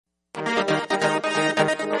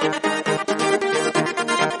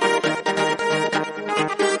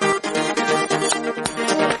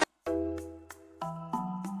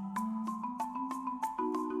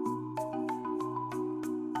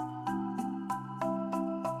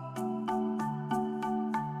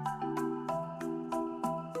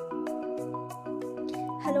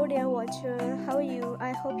Hello dear watcher, how are you?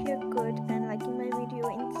 I hope you're good and liking my video.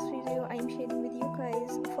 In this video I'm sharing with you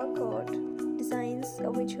guys fur coat designs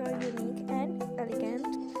which are unique and elegant,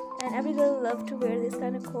 and every girl love to wear this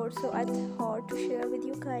kind of coat, so I thought to share with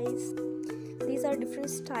you guys. These are different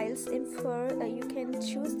styles in fur. You can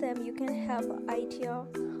choose them, you can have an idea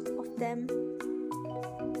of them.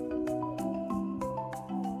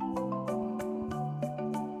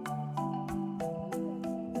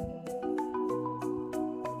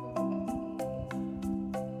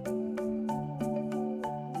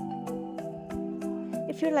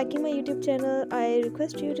 If you're liking my YouTube channel, I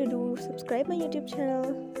request you to do subscribe my YouTube channel.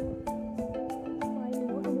 Find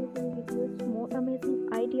more amazing videos, more amazing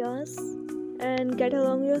ideas, and get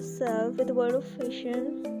along yourself with the world of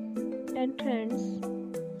fashion and trends.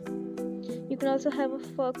 You can also have a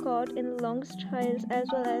fur coat in long styles as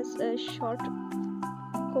well as short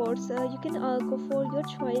coats. You can go for your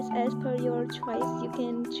choice as per your choice. You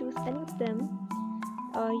can choose any of them.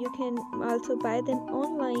 You can also buy them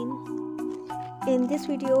online. In this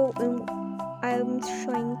video I'm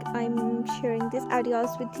sharing these ideas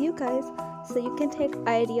with you guys, so you can take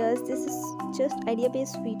ideas. This is just idea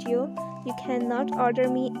based video. You cannot order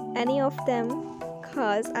me any of them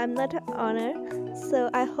cause I'm not an owner. So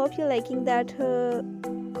I hope you're liking that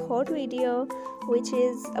coat video which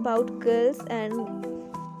is about girls, and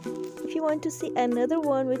if you want to see another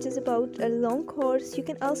one which is about a long coats, you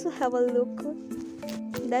can also have a look.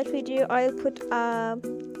 That video I'll put a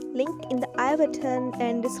link in the I button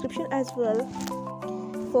and description as well.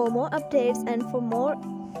 For more updates and for more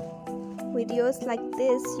videos like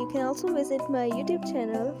this, you can also visit my YouTube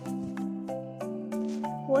channel.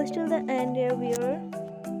 Watch till the end, dear viewer.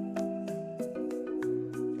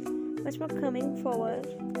 Much more coming forward.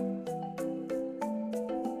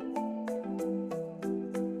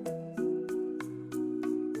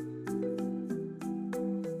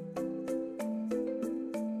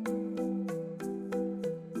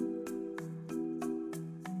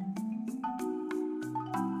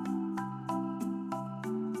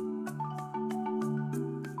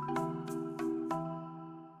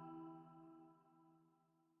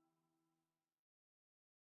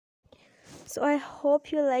 So I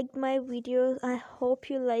hope you liked my videos. I hope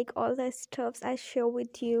you like all the stuffs I share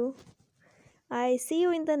with you. I see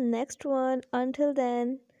you in the next one. Until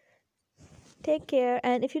then, take care,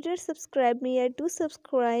 and if you didn't subscribe me yet, do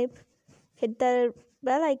subscribe. Hit the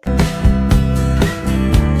bell icon.